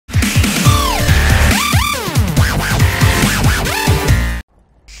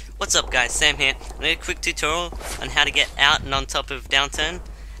What's up guys, Sam here. I'm doing a quick tutorial on how to get out and on top of downturn,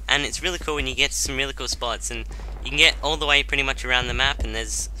 and it's really cool when you get some really cool spots, and you can get all the way pretty much around the map, and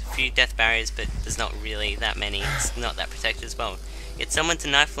there's a few death barriers, but there's not really that many. It's not that protected as well. Get someone to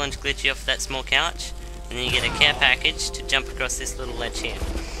knife lunge glitch you off that small couch, and then you get a care package to jump across this little ledge here.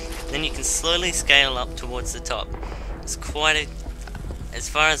 Then you can slowly scale up towards the top. It's quite a... As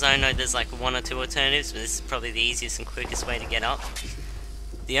far as I know, there's like one or two alternatives, but this is probably the easiest and quickest way to get up.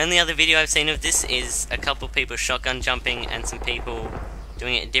 The only other video I've seen of this is a couple of people shotgun jumping and some people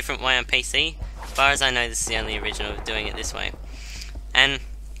doing it a different way on PC. As far as I know, this is the only original of doing it this way. And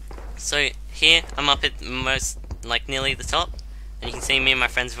so here I'm up at like nearly the top, and you can see me and my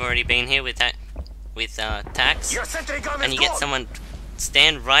friends have already been here with that tax. And you get someone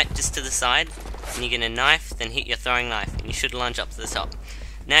stand right just to the side, and you get a knife, then hit your throwing knife, and you should lunge up to the top.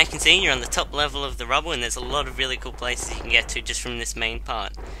 Now you can see you're on the top level of the rubble, and there's a lot of really cool places you can get to just from this main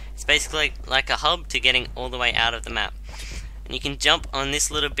part. It's basically like a hub to getting all the way out of the map. And you can jump on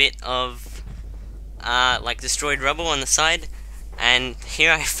this little bit of like destroyed rubble on the side, and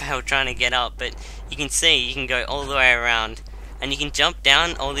here I failed trying to get up, but you can see you can go all the way around, and you can jump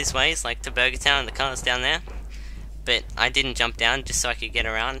down all these ways, like to Burger Town, the car's down there. But I didn't jump down just so I could get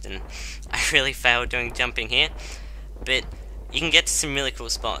around, and I really failed doing jumping here. But you can get to some really cool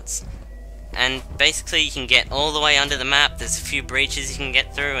spots, and basically you can get all the way under the map. There's a few breaches you can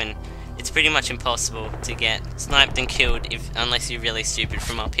get through, and it's pretty much impossible to get sniped and killed unless you're really stupid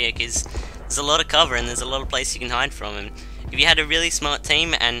from up here, because there's a lot of cover and there's a lot of places you can hide from. And if you had a really smart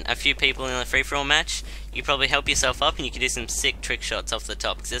team and a few people in a free-for-all match, you could probably help yourself up and you could do some sick trick shots off the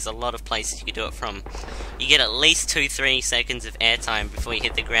top, because there's a lot of places you could do it from. You get at least 2-3 seconds of airtime before you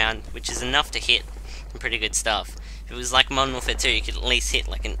hit the ground, which is enough to hit some pretty good stuff. If it was like Modern Warfare 2, you could at least hit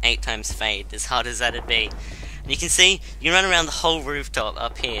like an 8x fade, as hard as that'd be. And you can see, you can run around the whole rooftop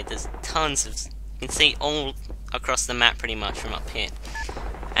up here. There's tons of... You can see all across the map pretty much from up here.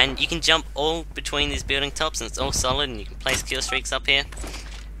 And you can jump all between these building tops, and it's all solid, and you can place killstreaks up here.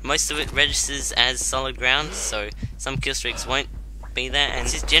 Most of it registers as solid ground, so some killstreaks won't be there, and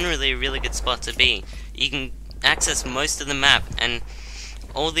this is generally a really good spot to be. You can access most of the map, and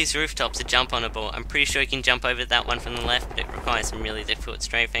all these rooftops are jump onable. I'm pretty sure you can jump over that one from the left, but it requires some really difficult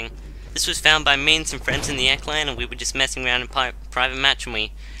strafing. This was found by me and some friends in the Ekland, and we were just messing around in private match, and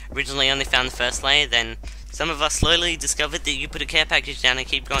we originally only found the first layer. Then some of us slowly discovered that you put a care package down and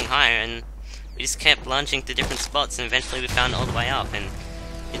keep going higher, and we just kept lunging to different spots, and eventually we found it all the way up. And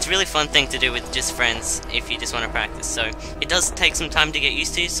it's a really fun thing to do with just friends if you just want to practice. So it does take some time to get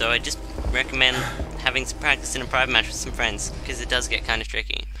used to, so I just recommend having some practice in a private match with some friends, because it does get kind of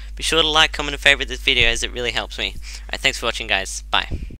tricky. Be sure to like, comment, and favorite this video, as it really helps me. Alright, thanks for watching guys. Bye.